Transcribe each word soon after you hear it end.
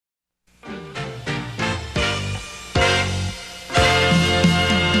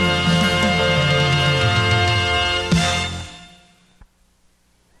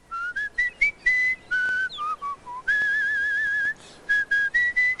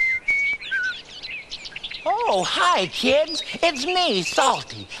Oh, hi, kids. It's me,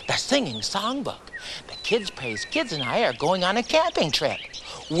 Psalty, the singing songbook. The Kids Praise Kids and I are going on a camping trip.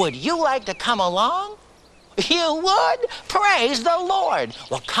 Would you like to come along? You would? Praise the Lord.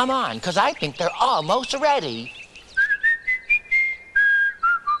 Well, come on, because I think they're almost ready.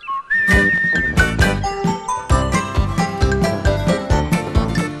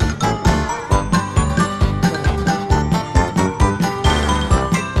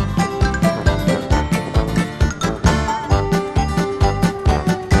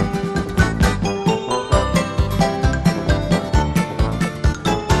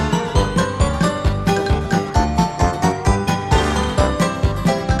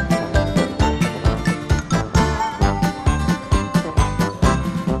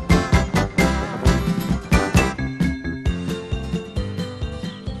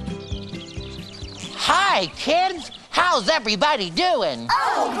 Hi, kids. How's everybody doing?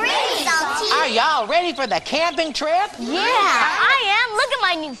 Oh, great, Salty. Are y'all ready for the camping trip? Yeah, I am. Look at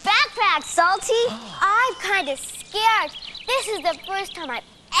my new backpack, Salty. I'm kind of scared. This is the first time I've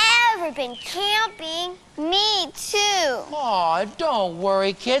ever been camping. Me too. Oh, don't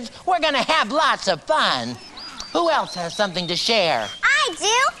worry, kids. We're going to have lots of fun. Who else has something to share? I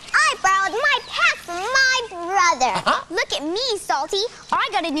do. I borrowed my pack from my brother. Look at me, Salty. I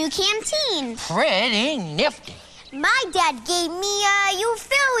got a new canteen. Pretty nifty. My dad gave me a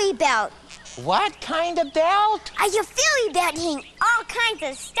utility belt. What kind of belt? A utility belt hang all kinds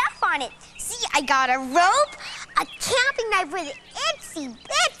of stuff on it. See, I got a rope, a camping knife with an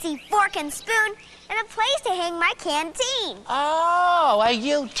itsy-bitsy fork and spoon, and a place to hang my canteen. Oh, a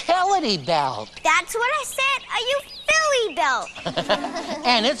utility belt. That's what I said, a utility belt.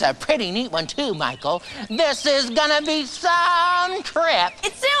 And it's a pretty neat one too, Michael. This is gonna be some trip.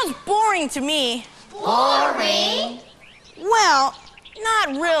 It sounds boring to me. Boring? Well, not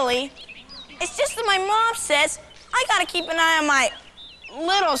really. It's just that my mom says I gotta keep an eye on my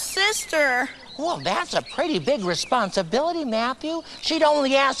little sister. Well, that's a pretty big responsibility, Matthew. She'd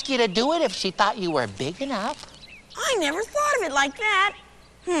only ask you to do it if she thought you were big enough. I never thought of it like that.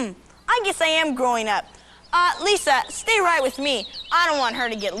 I guess I am growing up. Lisa, stay right with me. I don't want her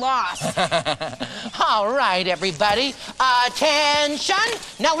to get lost. All right, everybody. Attention!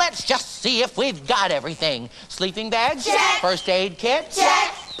 Now let's just see if we've got everything. Sleeping bags? Check. First aid kit?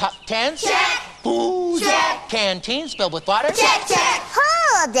 Check. Pup tents? Check. Food? Check. Canteens filled with water? Check, check.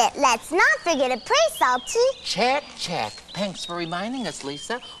 Hold it. Let's not forget to pray, Salty. Check, check. Thanks for reminding us,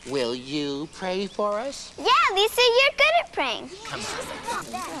 Lisa. Will you pray for us? Yeah, Lisa, you're good at praying. Come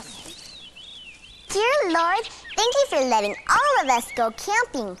on. Dear Lord, thank you for letting all of us go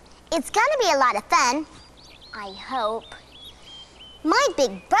camping. It's gonna be a lot of fun. I hope. My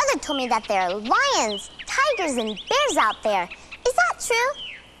big brother told me that there are lions, tigers, and bears out there. Is that true?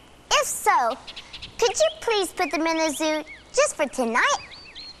 If so, could you please put them in the zoo just for tonight?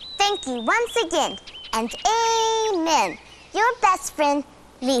 Thank you once again, and amen. Your best friend,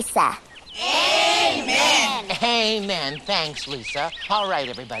 Lisa. Amen. Amen. Thanks, Lisa. All right,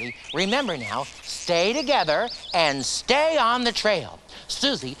 everybody. Remember now, stay together and stay on the trail.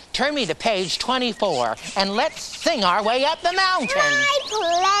 Susie, turn me to page 24, and let's sing our way up the mountain. My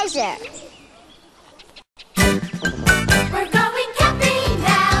pleasure. We're going camping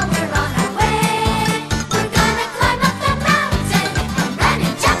now, we're on our way. We're gonna climb up the mountain and run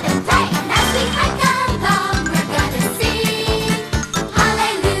and jump and play. And as we hike along, we're gonna sing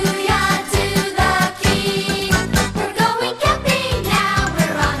hallelujah to the King. We're going camping now,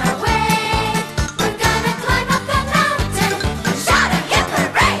 we're on our way. We're gonna climb up the mountain and shout a hip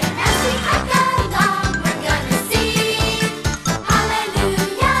hooray. And as we hike along, we're gonna sing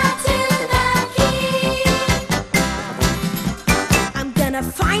hallelujah to the King. I'm gonna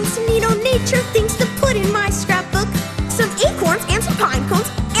find some neat old nature things to put in my scrapbook. Some acorns and some pine cones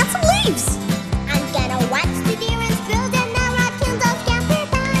and some leaves. I'm gonna watch the deer and build and the raccoons all scamper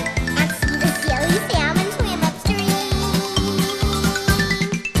by and see the silly salmon swim upstream.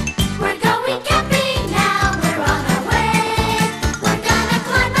 We're going camping now, we're on our way. We're gonna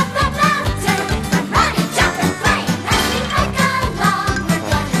climb up the mountain and run and jump and play. And as we hike along, we're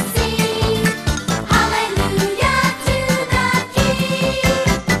gonna sing hallelujah to the King.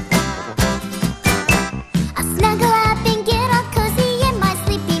 I'll snuggle up and get all cozy in my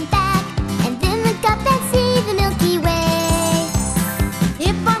sleeping bag, and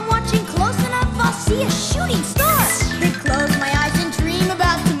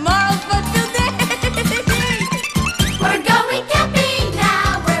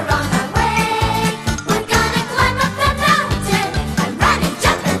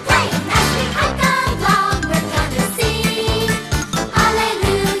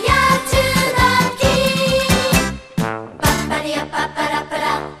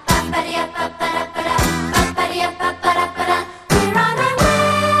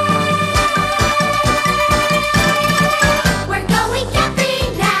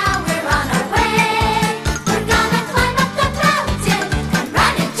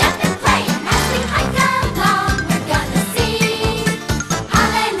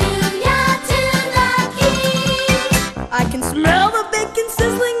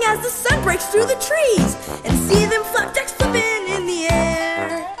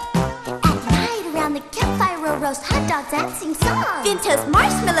can toast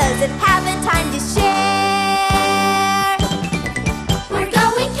marshmallows and have a time to share. We're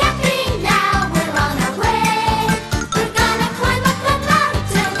going camping now, we're on our way. We're gonna climb up the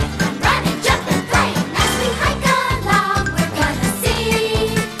mountain and run and jump and play. And as we hike along, we're gonna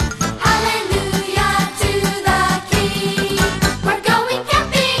sing hallelujah to the King. We're going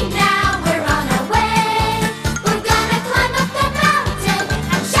camping now, we're on our way. We're gonna climb up the mountain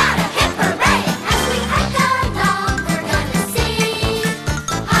and shout a hip hooray. And as we hike along, we're gonna sing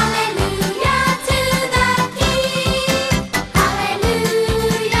hallelujah to the King.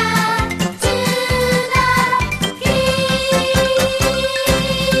 Hallelujah to the King.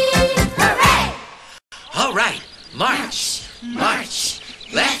 Hooray! All right, march, march.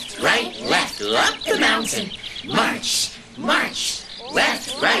 Left, right, left, up the mountain. March, march.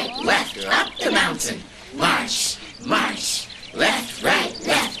 Left, right, left, up the mountain. March, march. Left, right,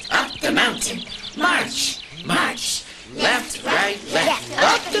 left, up the mountain. March, march. Left, right, left,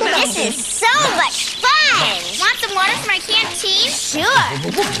 up the mountain. This is so much fun! Want some water from my canteen? Sure.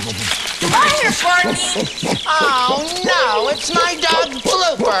 Bye here, Barney. Oh, no, it's my dog,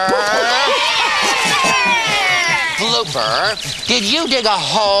 Blooper. Blooper, did you dig a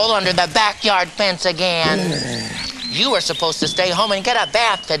hole under the backyard fence again? You were supposed to stay home and get a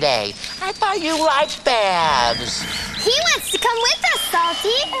bath today. I thought you liked baths. He wants to come with us,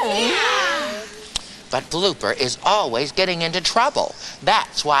 Salty. But Blooper is always getting into trouble.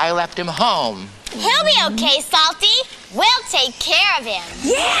 That's why I left him home. He'll be okay, Salty. We'll take care of him.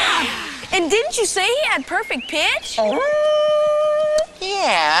 Yeah! And didn't you say he had perfect pitch?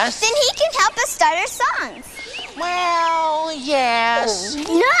 Yes. Then he can help us start our songs. Well, yes.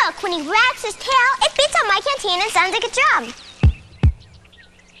 Look, when he wags his tail, it beats on my canteen and sounds like a drum.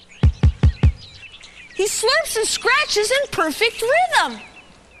 He slurps and scratches in perfect rhythm.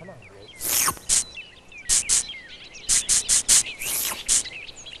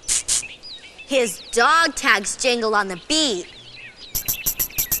 His dog tags jingle on the beat.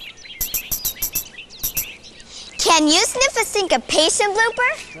 Can you sniff a syncopation,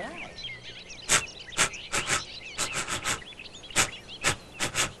 Blooper?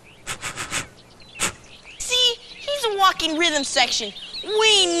 See, he's a walking rhythm section.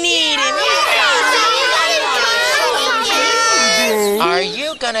 We need him. Are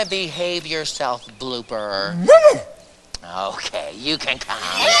you gonna behave yourself, Blooper? Okay, you can come.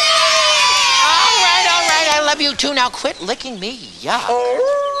 All right, I love you too. Now quit licking me. Yuck.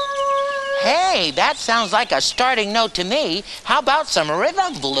 Hey, that sounds like a starting note to me. How about some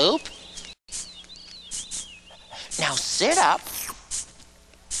rhythm, Bloop? Now sit up.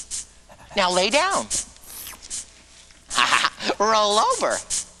 Now lay down. Roll over.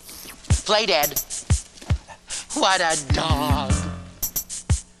 Play dead. What a dog.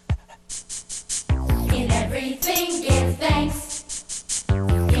 In everything give thanks.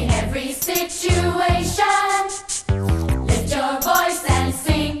 In every situation, lift your voice and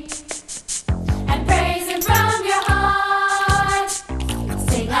sing. And praise him from your heart.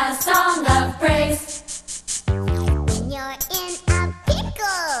 Sing a song of praise. When you're in a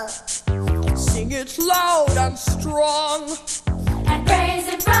pickle. Sing it loud and strong. And praise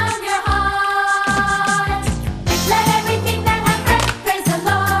him from your heart. Let everything that hath breath praise the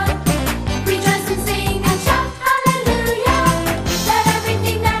Lord. Rejoice and sing and shout hallelujah. Let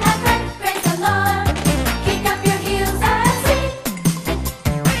everything that hath breath praise the Lord. Kick up your heels and sing.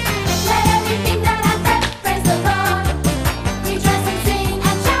 Let everything that hath breath praise the Lord. Rejoice and sing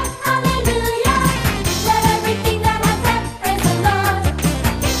and shout hallelujah. Let everything that hath breath praise the Lord.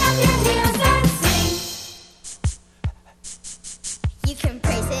 Kick up your heels and sing. You can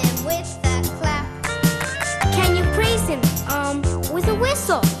praise him with a clap. Can you praise him, with a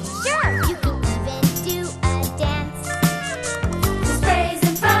whistle? Sure, you can even do a dance. Just praise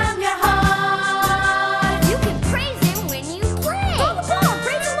him from your heart. You can praise him when you play. Throw the ball,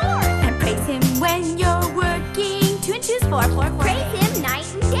 praise the Lord. And praise him when you're working. 2 and 2 is 4, 4, 4. Praise him night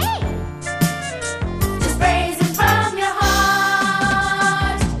and day. Just praise him from your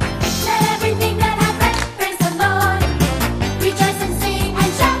heart. Let everything that hath breath praise the Lord. Rejoice and sing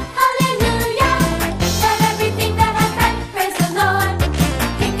and shout hallelujah. Let everything that hath breath praise the Lord.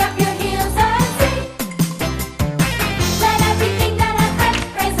 Kick up your heels and sing. Let everything that hath breath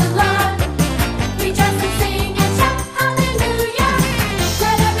praise the Lord. Rejoice and sing and shout hallelujah.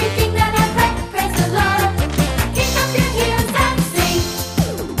 Let everything that hath breath praise the Lord. Kick up your heels and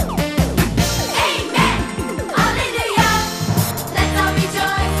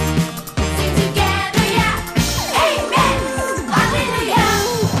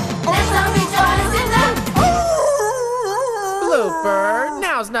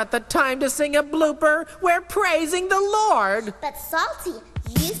not the time to sing a blooper. We're praising the Lord. But Salty,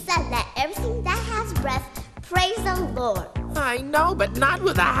 you said that everything that has breath, praise the Lord. I know, but not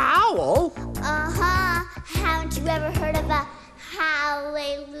with a howl. Uh-huh. Haven't you ever heard of a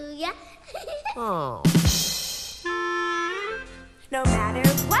hallelujah? Oh. No matter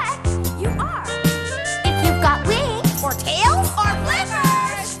what you are, If you've got wings, or tails, or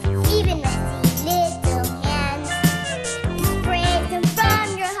flippers, even the little hands, praise them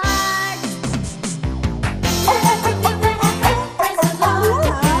from your heart. Praise the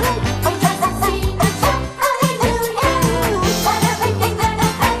Lord. Because I sing a shout, hallelujah. Let everything that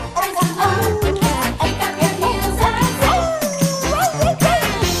has breath praise the Lord. Kick up your heels and sing.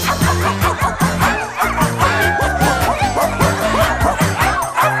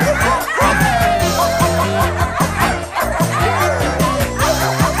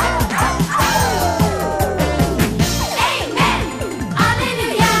 Amen.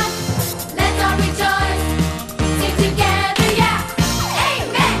 Hallelujah. Let's all rejoice. Sing together, yeah.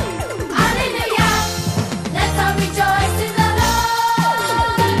 Amen. Hallelujah. Let's all rejoice in the Lord.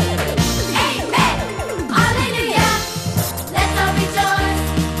 Amen. Hallelujah. Let's all rejoice.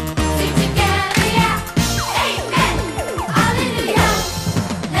 Sing together, yeah. Amen. Hallelujah.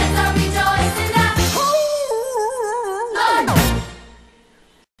 Let's all rejoice in the Lord.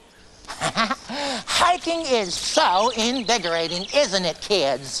 Hiking is so invigorating, isn't it,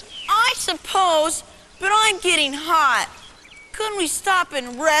 kids? I suppose, but I'm getting hot. Couldn't we stop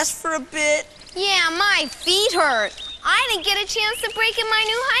and rest for a bit? Yeah, my feet hurt. I didn't get a chance to break in my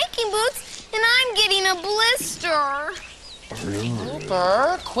new hiking boots, and I'm getting a blister.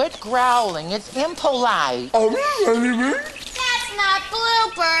 Blooper, quit growling. It's impolite. That's not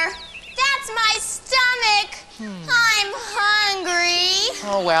Blooper. That's my stomach. I'm hungry.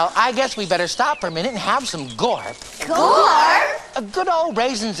 Oh, well, I guess we better stop for a minute and have some gorp. Gorp? Good old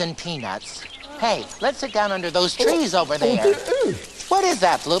raisins and peanuts. Hey, let's sit down under those trees over there. What is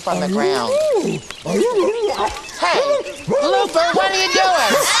that, Bloop, on the ground? Hey, Blooper, what are you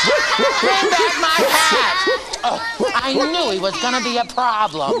doing? Bring back my hat. Oh, I knew he was going to be a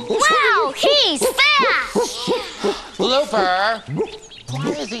problem. Wow, he's fast! Blooper,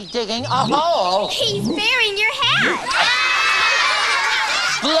 why is he digging a hole? He's burying your hat.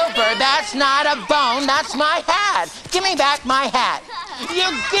 Blooper, that's not a bone, that's my hat. Give me back my hat. You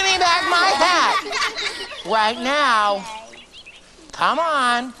give me back my hat. Right now. Come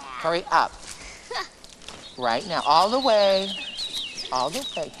on, hurry up. Right now, all the way. All the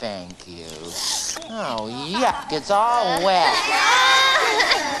way, thank you. Oh, yuck, it's all wet.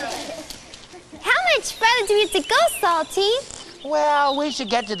 How much further do we have to go, Salty? Well, we should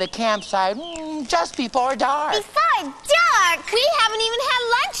get to the campsite just before dark. Before dark! We haven't even had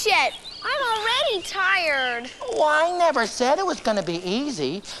lunch yet. I'm already tired. Oh, I never said it was going to be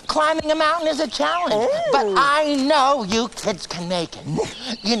easy. Climbing a mountain is a challenge, but I know you kids can make it.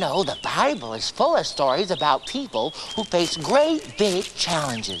 You know, the Bible is full of stories about people who face great big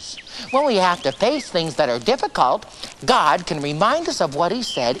challenges. When we have to face things that are difficult, God can remind us of what he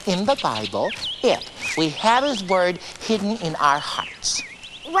said in the Bible if we have his word hidden in our hearts.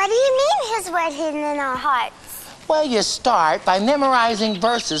 What do you mean his word hidden in our hearts? Well, you start by memorizing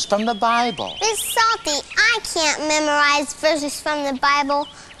verses from the Bible. Miss Salty, I can't memorize verses from the Bible.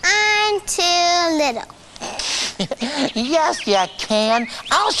 I'm too little. Yes, you can.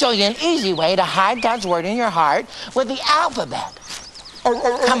 I'll show you an easy way to hide God's word in your heart with the alphabet.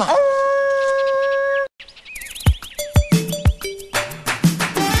 Come on.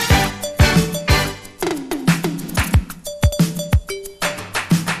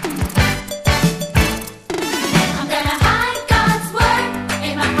 I'm gonna hide God's word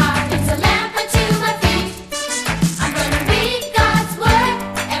in my heart. It's a lamp unto my feet. I'm gonna read God's word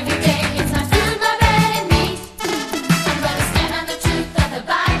every day. It's my food, my bread and meat. I'm gonna stand on the truth of the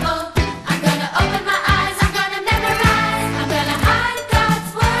Bible. I'm gonna open my eyes. I'm gonna memorize. I'm gonna hide God's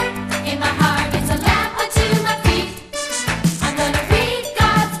word in my heart. It's a lamp unto my feet. I'm gonna read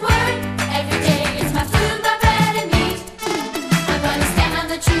God's word every day. It's my food, my bread and meat. I'm gonna stand on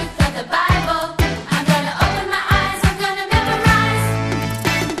the truth of the Bible. I'm gonna open my eyes. I'm gonna memorize.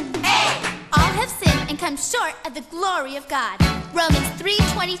 All have sinned and come short of the glory of God. Romans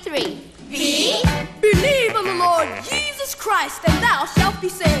 3:23. believe in the Lord Jesus Christ, and thou shalt be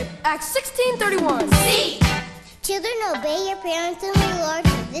saved. Acts 16:31. C. Children, obey your parents in the Lord,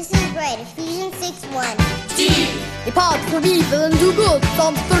 for this is right. Ephesians 6:1. D. Depart from evil and do good.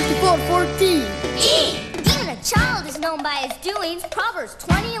 Psalms 34:14. E. Even a child is known by his doings. Proverbs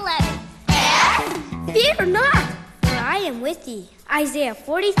 20:11. F. Fear not, for I am with thee. Isaiah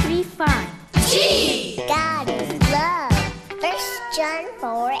 43:5. G. God is love. 1 John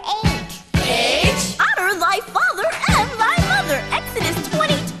 4:8. Honor thy father and thy mother. Exodus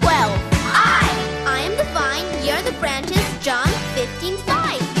 20:12. I am the vine, ye are the branches. John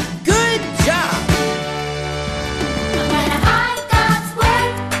 15:5. Good job! I'm gonna hide God's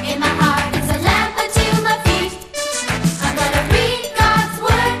word in my heart. It's a lamp unto my feet. I'm gonna read God's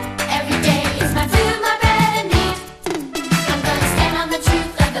word every day. It's my food, my bread and meat. I'm gonna stand on the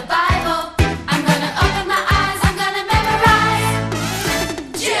truth of the Bible. I'm gonna open my eyes. I'm gonna memorize.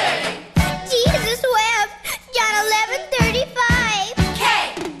 J. Jesus wept. John 11:35. K.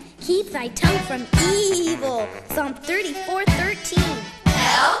 Keep thy tongue from evil. Psalm 34:13.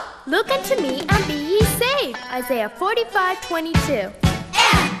 L. Look unto me and be ye saved. Isaiah 45:22.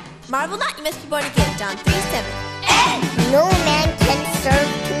 M. Marvel not, you must be born again. John 3:7. N. No man can serve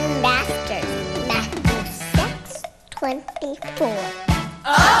two masters. Matthew 6:24. O.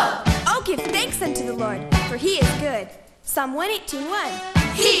 Oh, give thanks unto the Lord, for he is good. Psalm 118:1.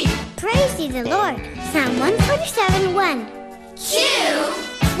 P. Praise ye the Lord. Psalm 147:1. Q.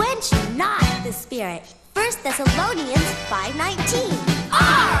 Quench not the spirit. 1 Thessalonians 5:19.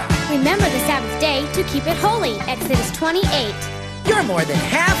 R. Remember the Sabbath day to keep it holy. Exodus 28. You're more than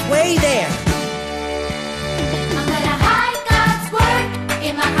halfway there. I'm gonna hide God's word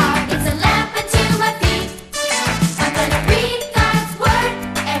in my heart. It's a lamp unto my feet. I'm gonna read God's word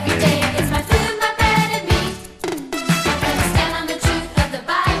every day. It's my food, my bread and meat. I'm gonna stand on the truth of the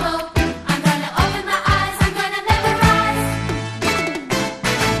Bible. I'm gonna open my eyes. I'm gonna memorize.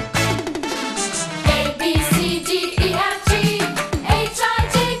 A, B, C, D, E, F, G, H, I,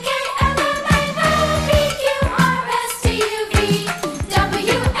 J, K, L, M, N, O, P, Q, R, S, T, U, V,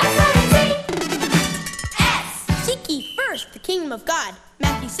 W, X, Y, and Z. S. Seek ye first the kingdom of God.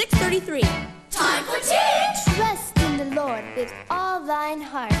 Matthew 6:33. Time for teach. Trust in the Lord with all thine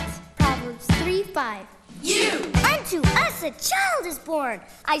heart. Proverbs 3:5. U. Unto us a child is born.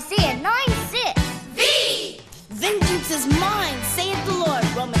 Isaiah 9:6. V. Vengeance is mine, saith the Lord.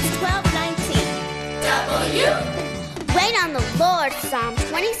 Romans 12:19. W. Wait on the Lord. Psalm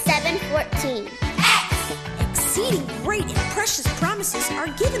 27:14. X. Exceeding great and precious promises are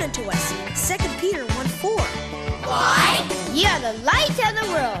given unto us. 2 Peter 1:4. Y. Ye are the light of the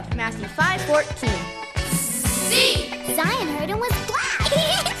world. Matthew 5:14. Z. Zion heard and was glad.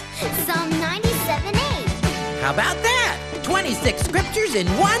 Psalm 97:8. How about that? 26 scriptures in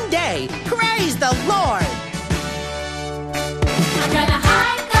one day. Praise the Lord! I'm gonna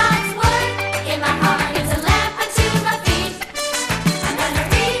hide God's word in my heart. It's a lamp unto my feet. I'm gonna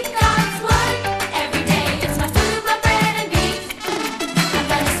read God's word every day. It's my food, my bread and meat. I'm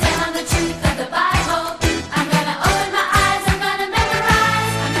gonna stand on the truth of the Bible. I'm gonna open my eyes. I'm gonna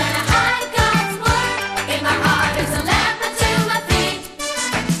memorize. I'm gonna hide God's word in my heart. It's a lamp unto my feet.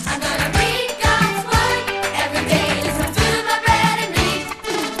 I'm gonna read God's word every day. It's my food, my bread and meat.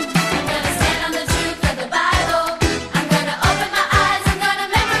 I'm gonna stand on the truth of the Bible. I'm gonna open my eyes. I'm gonna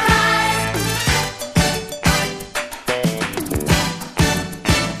memorize.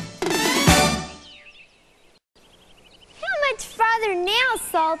 How much farther now,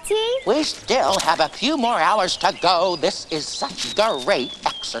 Salty? We still have a few more hours to go. This is such great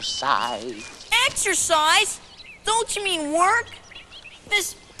exercise. Exercise? Don't you mean work?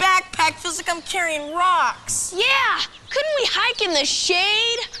 This backpack feels like I'm carrying rocks. Yeah, couldn't we hike in the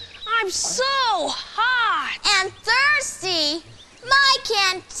shade? I'm so hot. And thirsty. My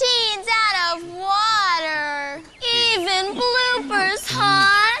canteen's out of water. Even Blooper's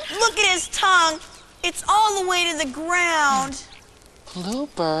hot. Look at his tongue. It's all the way to the ground.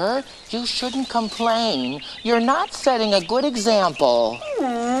 Blooper, you shouldn't complain. You're not setting a good example.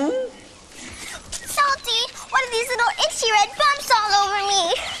 Salty, what are these little itchy red bumps all over me?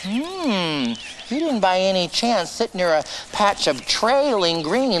 You didn't by any chance sit near a patch of trailing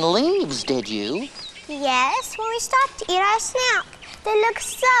green leaves, did you? Yes, when we stopped to eat our snack. They look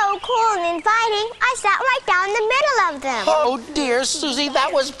so cool and inviting. I sat right down in the middle of them. Oh, dear Susie,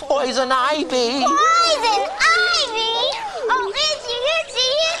 that was poison ivy. Poison ivy! Oh, itchy, itchy,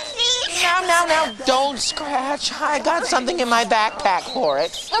 itchy! Now, don't scratch. I got something in my backpack for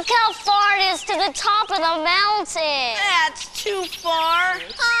it. Look how far it is to the top of the mountain. That's too far.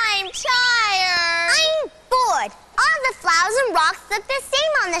 I'm tired. I'm bored. All the flowers and rocks look the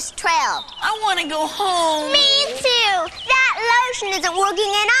same on this trail. I want to go home. Me too. That lotion isn't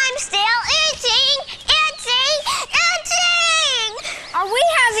working and I'm still itching, itching, itching! Are we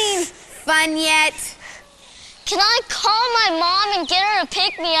having fun yet? Can I call my mom and get her to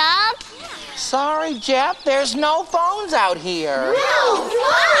pick me up? Sorry, Jeff, there's no phones out here. No!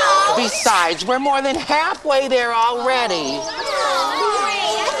 Wow! Besides, we're more than halfway there already.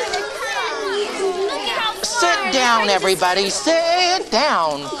 Sit down. down, everybody. Sit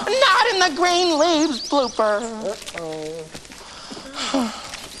down. Not in the green leaves blooper.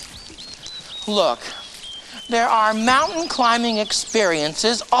 Look, there are mountain climbing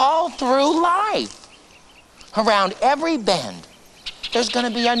experiences all through life. Around every bend, there's going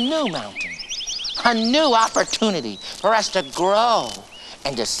to be a new mountain, a new opportunity for us to grow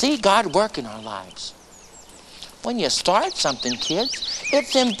and to see God work in our lives. When you start something, kids,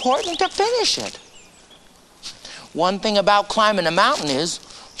 it's important to finish it. One thing about climbing a mountain is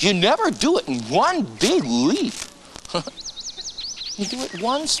you never do it in one big leap. You do it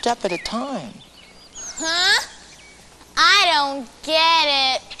one step at a time. Huh? I don't get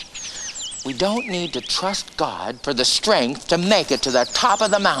it. We don't need to trust God for the strength to make it to the top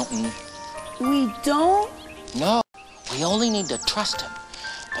of the mountain. We don't? No, we only need to trust Him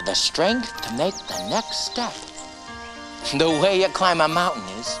for the strength to make the next step. The way you climb a mountain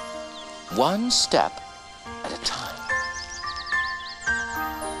is one step at a time.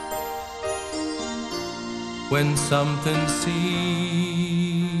 When something seems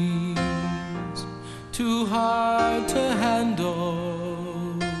too hard to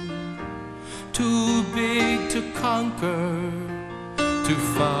handle, too big to conquer, too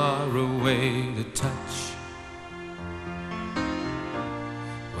far away to touch,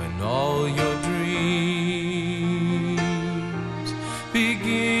 when all your dreams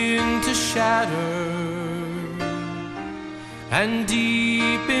begin to shatter, and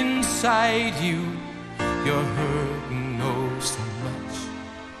deep inside you you're hurting oh so much,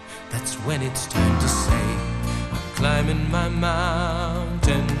 that's when it's time to say, I'm climbing my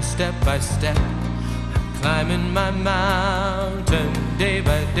mountain step by step, I'm climbing my mountain day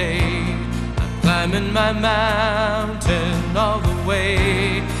by day, I'm climbing my mountain all the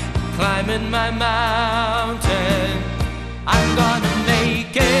way, I'm climbing my mountain, I'm gonna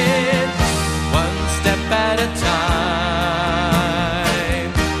make it one step at a time,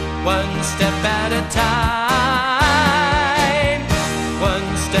 one step at a time,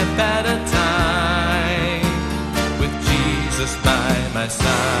 one step at a time, with Jesus by my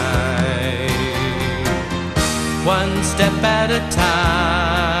side. One step at a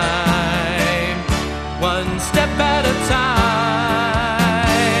time, one step at a time,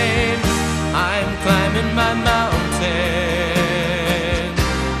 I'm climbing my mountain,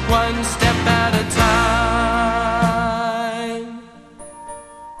 one step at a time.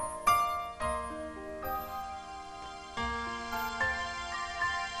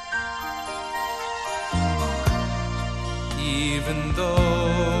 Even though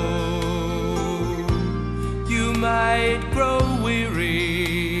you might grow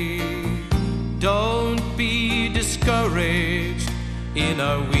weary, don't be discouraged. In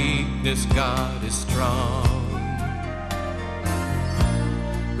our weakness, God is strong.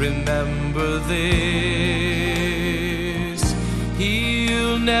 Remember this,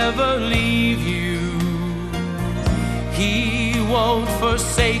 He'll never leave you, He won't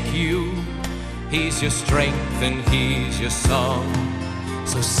forsake you. He's your strength and He's your song.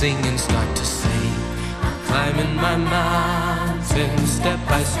 So sing and start to sing. I'm climbing my mountain step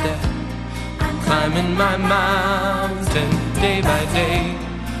by step, I'm climbing my mountain day by day,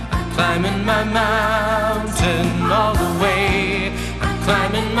 I'm climbing my mountain all the way, I'm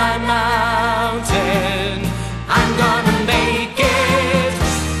climbing my mountain, I'm gonna make it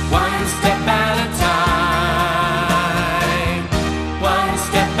one step at a time, one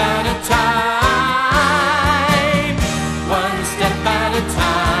step at a time,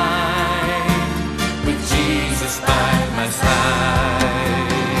 by my side.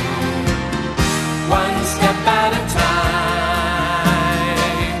 One step at a time,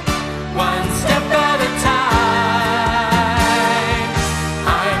 one step at a time,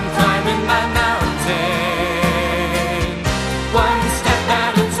 I'm climbing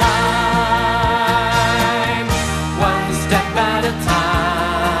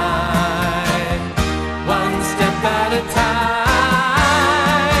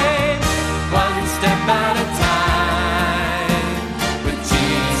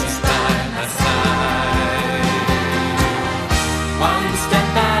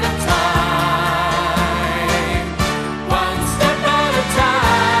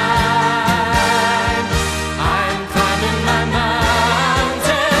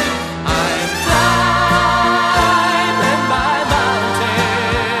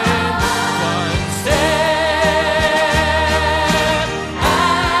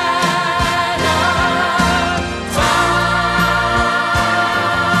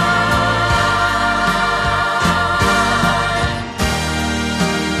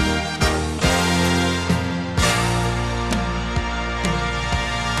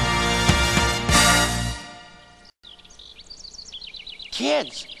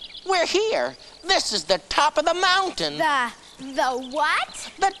Kids, we're here. This is the top of the mountain. The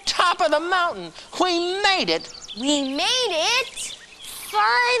what? The top of the mountain. We made it. We made it?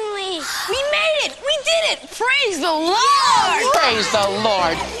 Finally! We made it! We did it! Praise the Lord! Praise the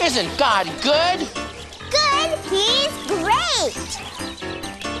Lord. Isn't God good? Good, he's great.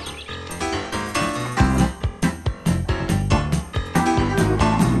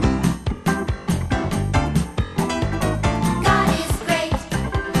 God is great,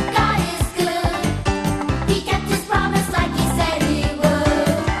 God is good. He kept his promise like he said he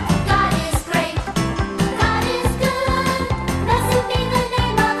would. God is great, God is good. Blessed be the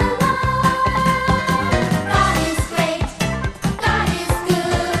name of the Lord. God is great, God is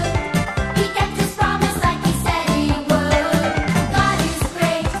good. He kept his promise like he said he would. God is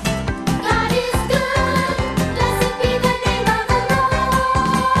great, God is good. Blessed be the name of the Lord.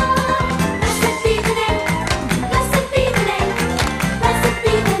 Blessed be the name. Blessed be the name, blessed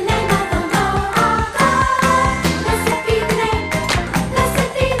be the name of the Lord our God. Blessed be the name, blessed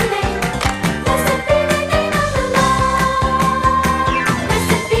be the name, blessed be the name of the Lord.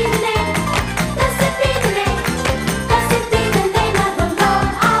 Blessed be the name, blessed be the name, blessed be the name of the Lord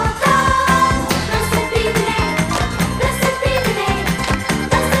our God. Blessed be the name, blessed be the name,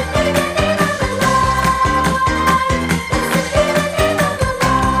 blessed be the name of the Lord.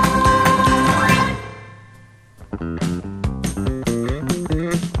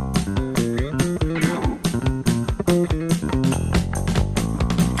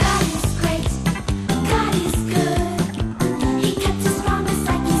 God is great, God is good. He kept his promise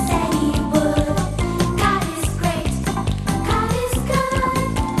like he said he would. God is great, God is good.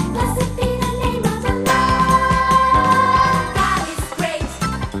 Blessed be the name of the Lord. God is great,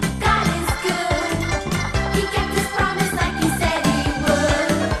 God is good. He kept his promise like he said he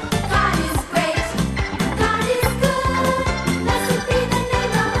would. God is great, God is good. Blessed be the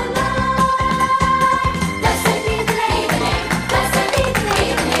name of the Lord. Blessed be the name, blessed be the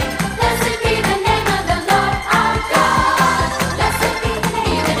name, blessed be the name of the Lord our God. Blessed be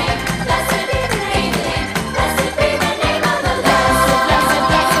the name, blessed be the name, blessed be the name of the Lord.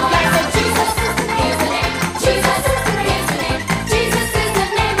 Blessed, Jesus is the name, Jesus is the name, Jesus is the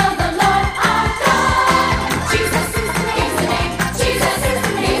name of the Lord our God. Jesus is the name, Jesus is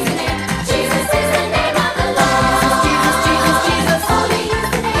the name, Jesus is the name of the Lord. Jesus, Jesus, Jesus, holy is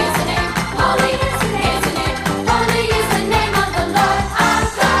the name, holy is the name, holy is the name of the Lord our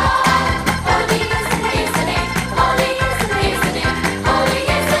God. Holy is the name, holy is the name, holy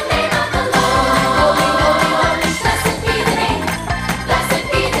is the name of the Lord. Holy, holy, holy, blessed be the name, blessed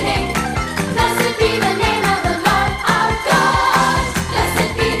be the name, blessed be the name of the Lord our God.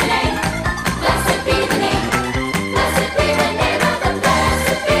 Blessed be the name, blessed be the name, blessed be the name of the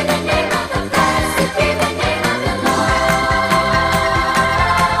blessed be the name of the blessed be the name of the Lord.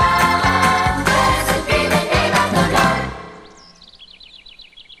 Blessed be the name of the Lord.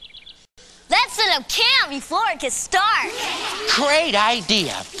 Let's set up camp before it gets dark. Great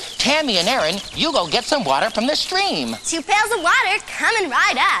idea. Tammy and Aaron, you go get some water from the stream. 2 pails of water coming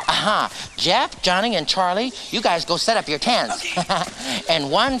right up. Jeff, Johnny, and Charlie, you guys go set up your tents.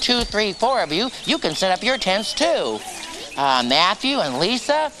 And 1, 2, 3, 4 of you, you can set up your tents too. Matthew and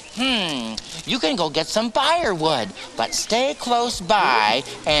Lisa, you can go get some firewood, but stay close by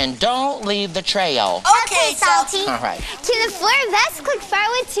and don't leave the trail. Okay, Salty. All right. Can the floor vests collect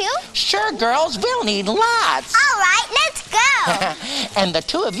firewood too? Sure, girls, we'll need lots. All right, let's go. And the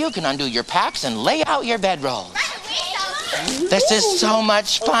 2 of you can undo your packs and lay out your bedrolls. This is so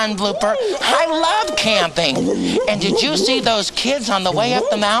much fun, Blooper. I love camping. And did you see those kids on the way up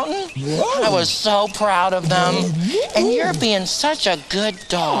the mountain? I was so proud of them. And you're being such a good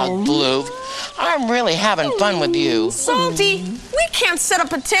dog, Blue. I'm really having fun with you. Salty, we can't set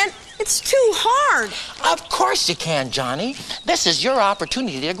up a tent. It's too hard. Of course you can, Johnny. This is your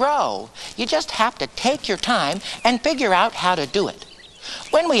opportunity to grow. You just have to take your time and figure out how to do it.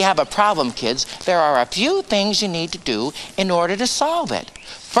 When we have a problem, kids, there are a few things you need to do in order to solve it.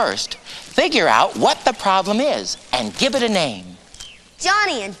 First, figure out what the problem is and give it a name.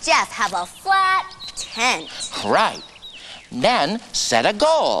 Johnny and Jeff have a flat tent. Right. Then set a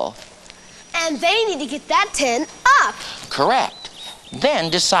goal. And they need to get that tent up. Correct. Then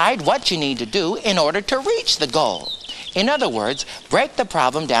decide what you need to do in order to reach the goal. In other words, break the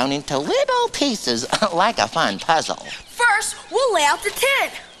problem down into little pieces like a fun puzzle. First, we'll lay out the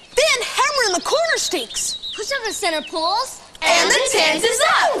tent. Then hammer in the corner stakes. Push up the center poles. And the tent is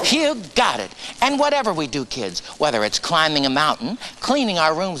up. You got it. And whatever we do, kids, whether it's climbing a mountain, cleaning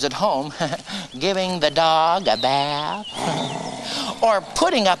our rooms at home, giving the dog a bath, or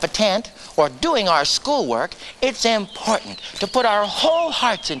putting up a tent, or doing our schoolwork, it's important to put our whole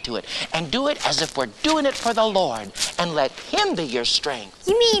hearts into it and do it as if we're doing it for the Lord and let Him be your strength.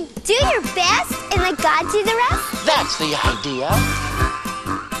 You mean do your best and let God do the rest? That's the idea.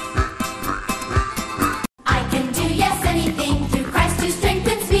 I can do, yes, anything through Christ who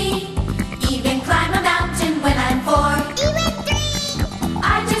strengthens me. Even climb a mountain when I'm 4. Even 3.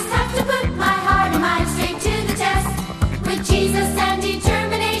 I just have to put my heart and mind straight to the test. With Jesus and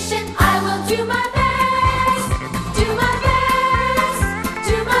determination, I will do my best. Do my best.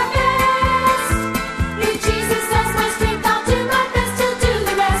 Do my best. With Jesus as my strength, I'll do my best. He'll do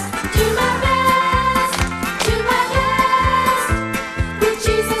the rest. Do my best. Do my best. With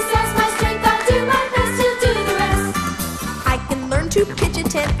Jesus as my strength, I'll do my best. He'll do the rest. I can learn to pitch a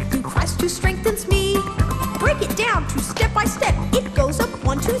tent through Christ who strengthens me. Break it down to step by step. It goes up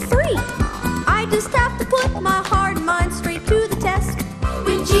 1, 2, 3. I just have to put my heart and mind straight to the test.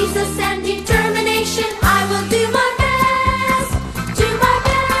 With Jesus and determination, I will do my best. Do my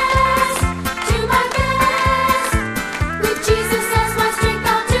best. Do my best. With Jesus as my strength,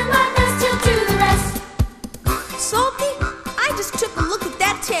 I'll do my best. He'll do the rest. Salty, I just took a look at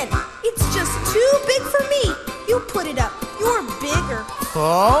that tent. It's just too big for me. You put it up. You're bigger.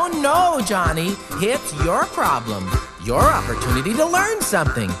 Oh, no, Johnny. It's your problem. Your opportunity to learn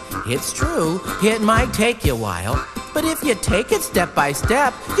something. It's true, it might take you a while, but if you take it step by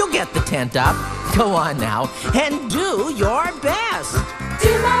step, you'll get the tent up. Go on now and do your best.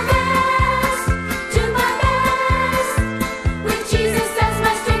 Do my best. Do my best. With Jesus as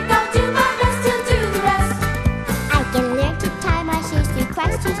my strength, I'll do my best. He'll do the rest. I can learn to tie my shoes through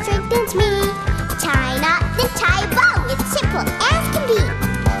Christ who strengthens me. Tie a knot, then tie a bow. It's simple as can be.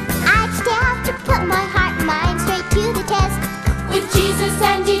 I still have to put my heart and mind straight to the test. With Jesus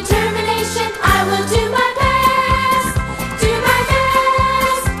and determination, I will do my best. Do my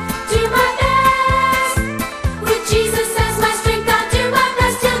best. Do my best. With Jesus as my strength, I'll do my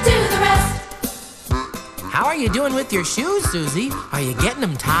best. He'll do the rest. How are you doing with your shoes, Susie? Are you getting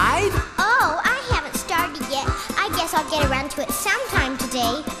them tied? Oh, I haven't started yet. I guess I'll get around to it sometime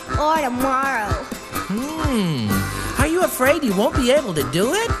today or tomorrow. Are you afraid you won't be able to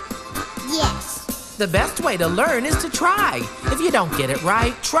do it? Yes. The best way to learn is to try. If you don't get it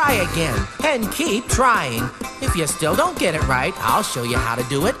right, try again and keep trying. If you still don't get it right, I'll show you how to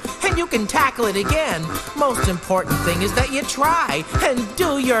do it and you can tackle it again. Most important thing is that you try and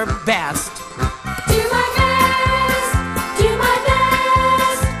do your best. Do my best. Do my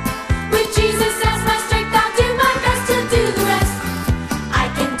best. With Jesus as my strength, I'll do my best. He'll do the rest. I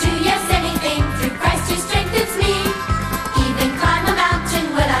can do, yes, anything through Christ who strengthens me. Even climb a mountain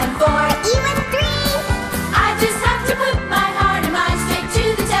when I'm 4. Even 3. I just have to put my heart and mind straight to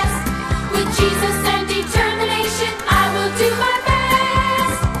the test. With Jesus and determination, I will do my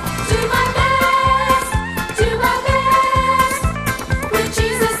best. Do my best. Do my best. With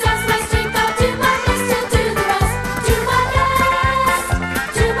Jesus as my strength, I'll do my best. He'll do the rest. Do my best.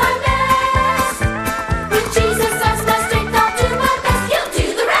 Do my best. With Jesus as my strength, I'll do my best. He'll do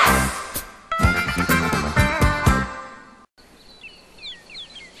the rest.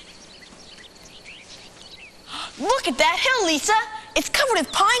 Look at that hill, Lisa. It's covered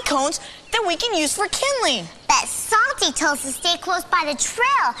with pine cones that we can use for kindling. But Salty told us to stay close by the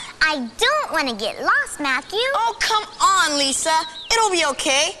trail. I don't want to get lost, Matthew. Oh, come on, Lisa. It'll be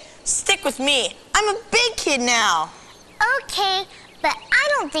okay. Stick with me. I'm a big kid now. Okay, but I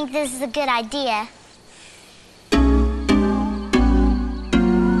don't think this is a good idea.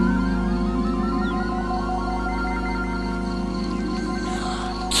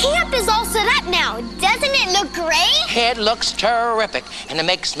 Camp is all set up now. Doesn't it look great? It looks terrific, and it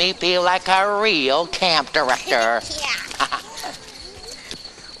makes me feel like a real camp director. Yeah.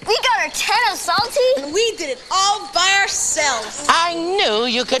 We got our tent up, Salty. And we did it all by ourselves. I knew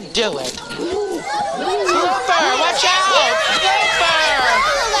you could do it. Looper, watch out!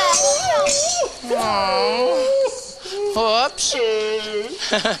 Looper! Whoops.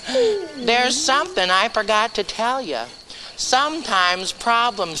 There's something I forgot to tell you. Sometimes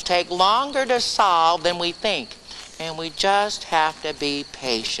problems take longer to solve than we think, and we just have to be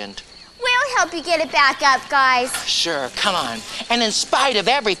patient. We'll help you get it back up, guys. Sure, come on. And in spite of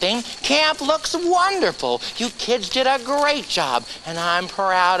everything, camp looks wonderful. You kids did a great job, and I'm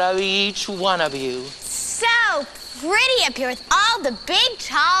proud of each one of you. So pretty up here with all the big,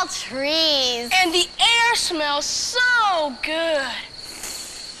 tall trees. And the air smells so good.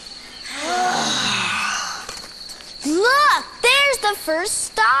 Look, there's the first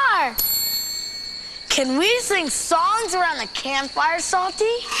star. Can we sing songs around the campfire, Salty?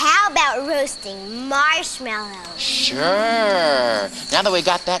 How about roasting marshmallows? Sure. Now that we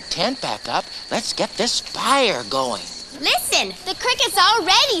got that tent back up, let's get this fire going. Listen, the cricket's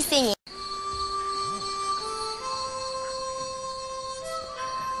already singing.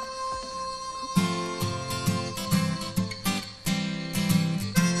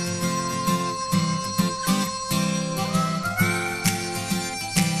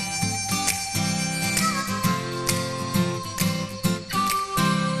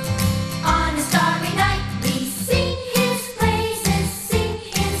 On a starry night, we sing his praises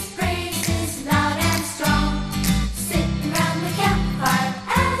loud and strong. Sitting round the campfire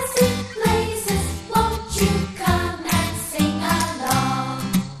as it blazes, won't you come and sing along?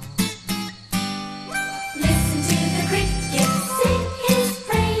 Listen to the crickets sing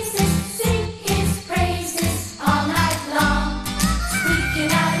his praises all night long.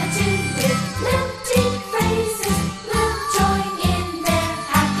 Squeaking out a tune with lilting phrases, we'll join in their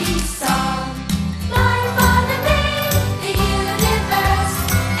happy song. My Father made the universe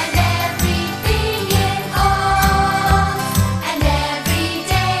and everything it holds, and every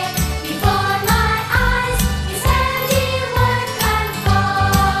day before my eyes His handiwork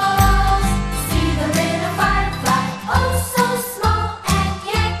unfolds. See the little firefly, oh so small, and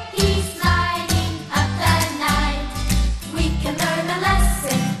yet he's lighting up the night. We can learn a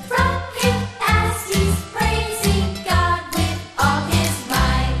lesson from him as he's praising God with all his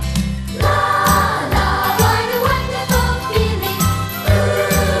might. La la, what a wonderful feeling.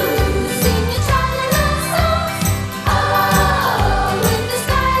 Ooh, singing tra-la-la songs. Oh, when the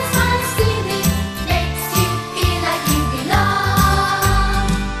stars are stealing, makes you feel like you belong.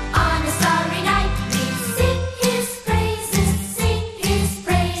 On a starry night, we sing his praises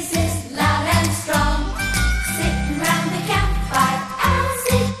loud and strong. Sitting round the campfire as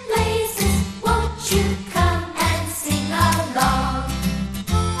it blazes, won't you come and sing along?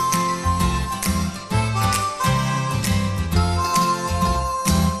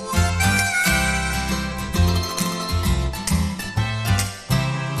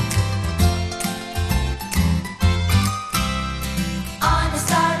 On a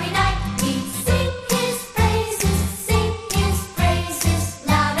starry night, we sing his praises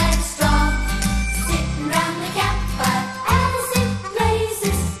loud and strong. Sitting round the campfire as it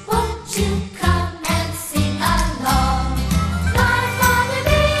blazes, won't you come and sing along? My Father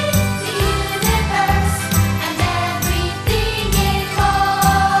made the universe and everything it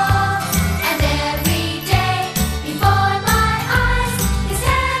holds, and every day before my eyes His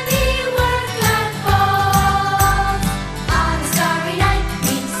handiwork unfolds. On a starry night,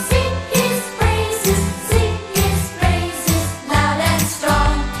 we sing his praises loud and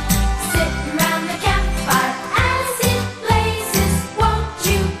strong. Sitting round the campfire as it blazes, won't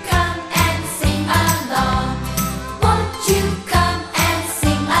you come and sing along? Won't you come and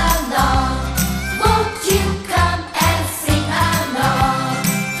sing along? Won't you come and sing along?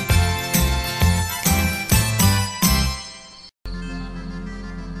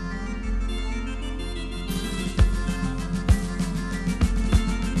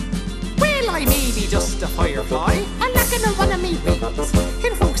 Well, I may be just a firefly, a lacking of one of me wings.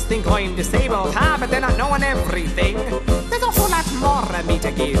 And folks think I'm disabled, but they're not knowing everything. There's a whole lot more of me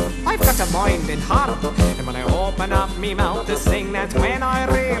to give. I've got a mind and heart, and when I open up me mouth to sing, that's when I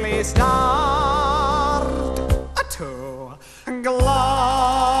really start to glow.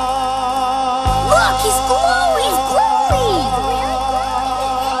 Look, he's glowing! He's glowing!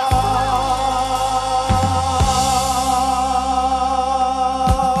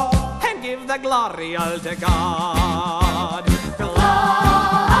 And give the glory all to God.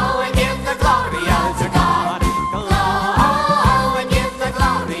 Glow and give the glory all to God. Glow and give the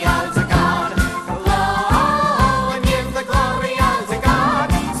glory all to God. Glow and give the glory all to God.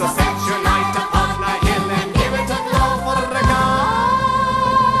 So set your light upon the hill and give it a glow for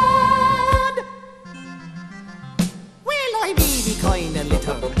God. Well, I may be kind of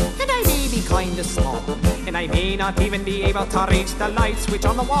little, and I may be kind of small, and I may not even be able to reach the light switch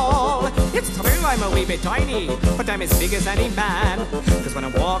on the wall. It's true I'm a wee bit tiny, but I'm as big as any man. Cause when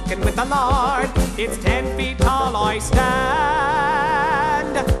I'm walking with the Lord, it's 10 feet tall I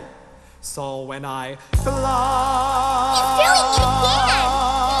stand. So when I fly, He's doing it again!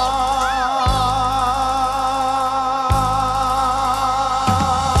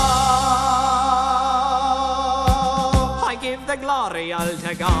 I give the glory all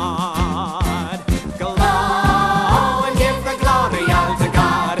to God. Glow and give the glory all to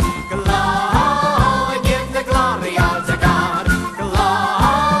God. Glow and give the glory all to God.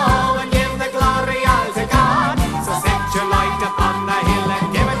 Glow and give the glory all to God. So set your light upon the hill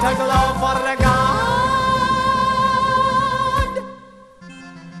and give it a glow for God.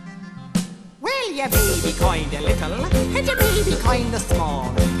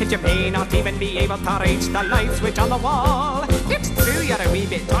 You may not even be able to reach the light switch on the wall. It's true you're a wee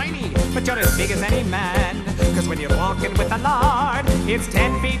bit tiny, but you're as big as any man. Cause when you're walking with the Lord, it's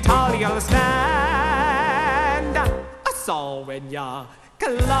 10 feet tall you'll stand. So when you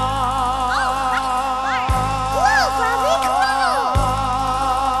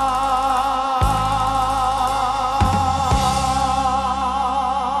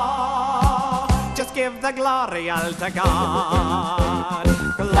just give the glory all to God.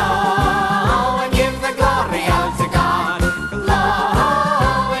 Glow and give the glory all to God.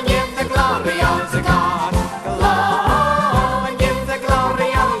 Glow and give the glory all to God. Glow and give the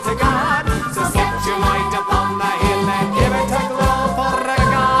glory all to God. So set your light upon the hill and give it a glow for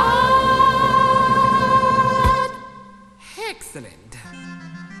God. Excellent.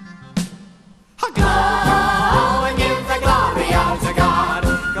 Glow and give the glory all to God.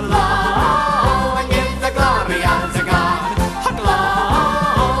 Glow and give the glory all to God.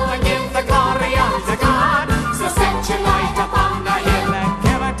 Glow and give the glory all to God. So set your light upon the hill and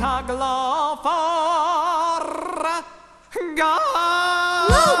give it a glow for God.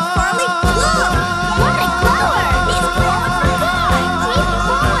 Glow, Farley, glow! What a glower! He's glowing for God! Keep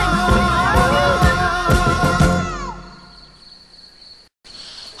glowing, Farley!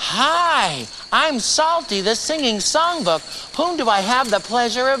 Hi, I'm Psalty, the singing songbook. Whom do I have the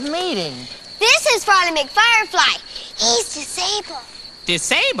pleasure of meeting? This is Farley McFirefly. He's disabled.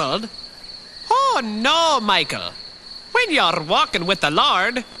 Disabled? Oh no, Michael. When you're walking with the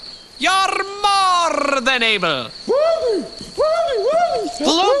Lord, you're more than able.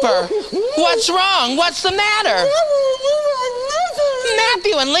 Blooper, what's wrong? What's the matter?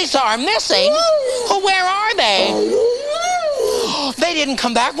 Matthew and Lisa are missing. Where are they? They didn't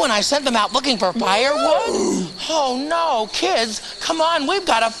come back when I sent them out looking for firewood? Oh no, kids, come on, we've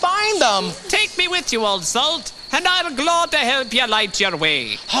got to find them. Take me with you, old salt, and I'll glow to help you light your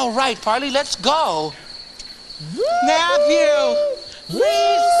way. All right, Farley, let's go. Matthew!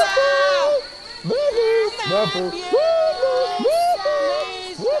 Lisa! Matthew!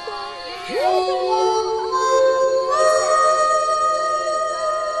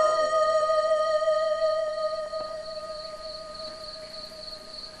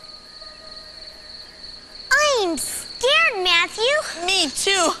 I'm scared, Matthew. Me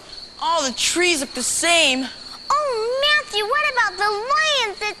too. All the trees look the same. Oh, Matthew, what about the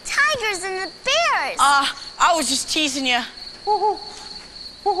lions, the tigers, and the bears? I was just teasing you.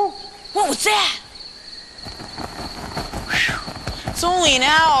 What was that? It's only an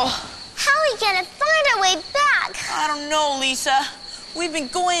owl. How are we gonna find our way back? I don't know, Lisa. We've been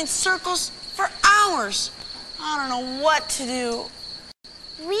going in circles for hours. I don't know what to do.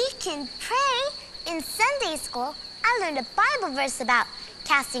 We can pray. In Sunday school, I learned a Bible verse about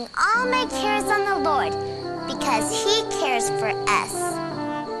casting all my cares on the Lord because He cares for us.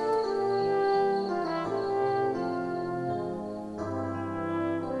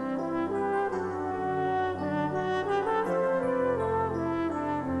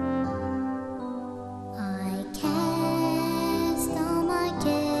 I cast all my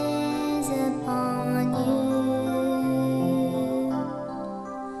cares upon you.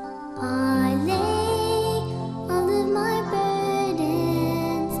 I lay all of my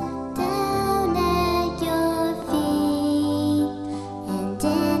burdens down at your feet. And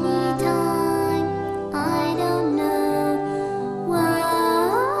anytime I don't know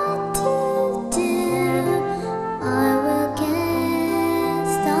what to do, I will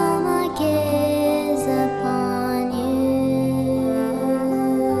cast all my cares upon you.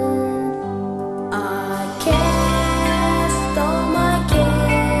 I cast all my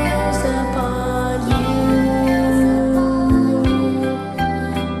cares upon you.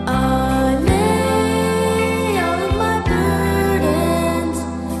 I lay all of my burdens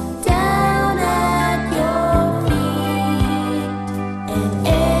down at your feet. And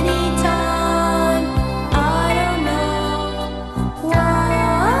anytime I don't know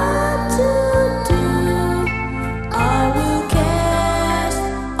what to do, I will cast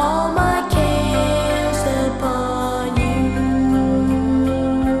all my cares upon you.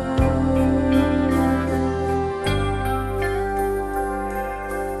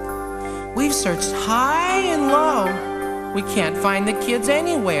 We've searched high and low. We can't find the kids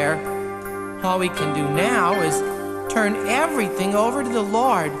anywhere. All we can do now is turn everything over to the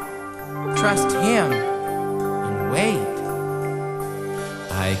Lord, trust Him, and wait.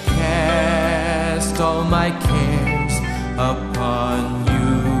 I cast all my cares upon you.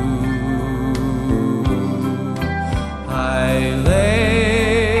 I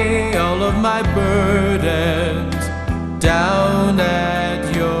lay all of my burdens down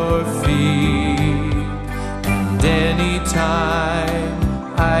at your feet. And anytime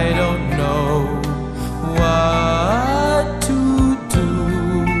I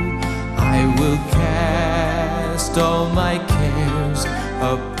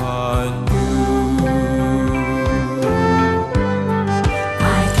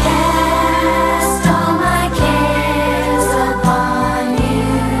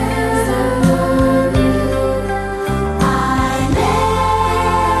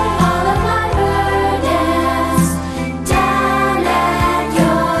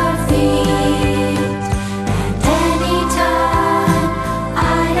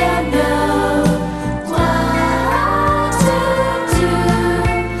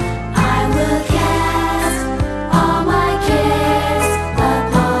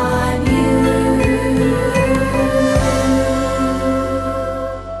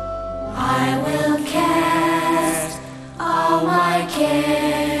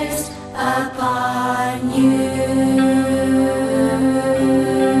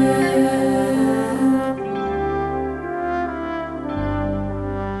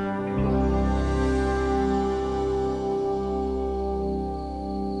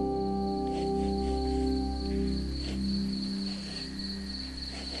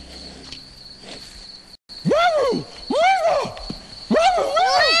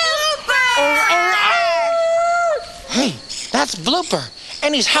super,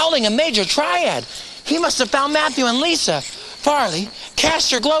 and he's howling a major triad. He must have found Matthew and Lisa. Farley,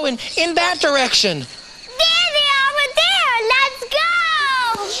 cast your glow in that direction. There they are over there. Let's go.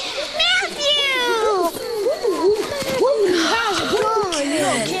 Matthew! How's it going? You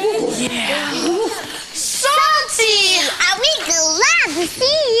okay? Yeah. Salty! Are we glad to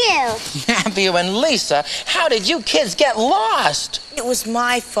see you? Matthew and Lisa, how did you kids get lost? It was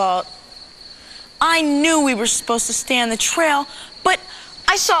my fault. I knew we were supposed to stay on the trail, but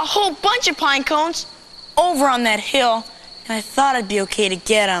I saw a whole bunch of pine cones over on that hill, and I thought it'd be okay to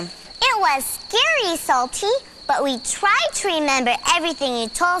get them. It was scary, Salty, but we tried to remember everything you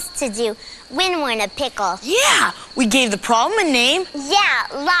told us to do when we're in a pickle. Yeah, we gave the problem a name. Yeah,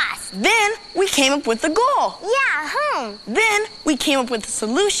 lost. Then we came up with a goal. Yeah, home. Then we came up with a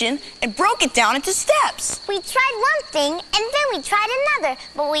solution and broke it down into steps. We tried one thing, and then we tried another,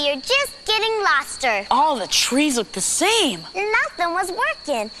 but we were just getting loster. All the trees looked the same. Nothing was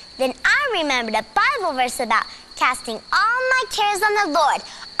working. Then I remembered a Bible verse about casting all my cares on the Lord.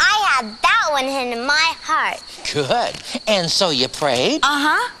 I had that one hidden in my heart. Good. And so you prayed?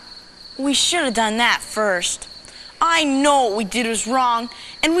 Uh-huh. We should have done that first. I know what we did was wrong,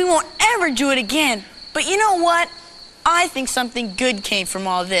 and we won't ever do it again. But you know what? I think something good came from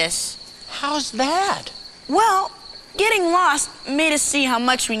all this. How's that? Well, getting lost made us see how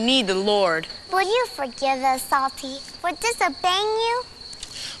much we need the Lord. Will you forgive us, Salty, for disobeying you?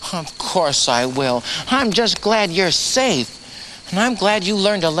 Of course I will. I'm just glad you're safe. And I'm glad you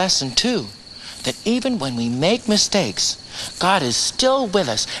learned a lesson, too. That even when we make mistakes, God is still with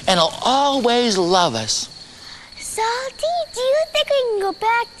us and He'll always love us. Salty, do you think we can go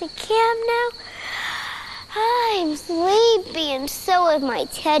back to camp now? I'm sleepy and so is my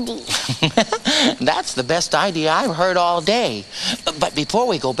teddy. That's the best idea I've heard all day. But before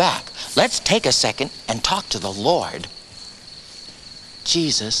we go back, let's take a second and talk to the Lord.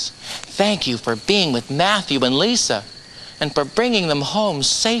 Jesus, thank you for being with Matthew and Lisa and for bringing them home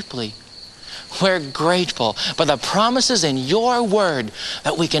safely. We're grateful for the promises in your word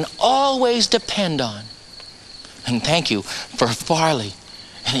that we can always depend on. And thank you for Farley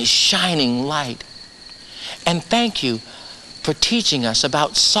and his shining light. And thank you for teaching us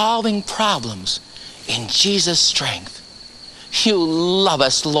about solving problems in Jesus' strength. You love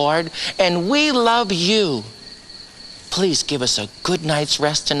us, Lord, and we love you. Please give us a good night's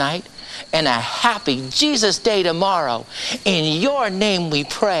rest tonight and a happy Jesus Day tomorrow. In your name we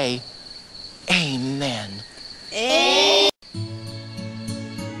pray.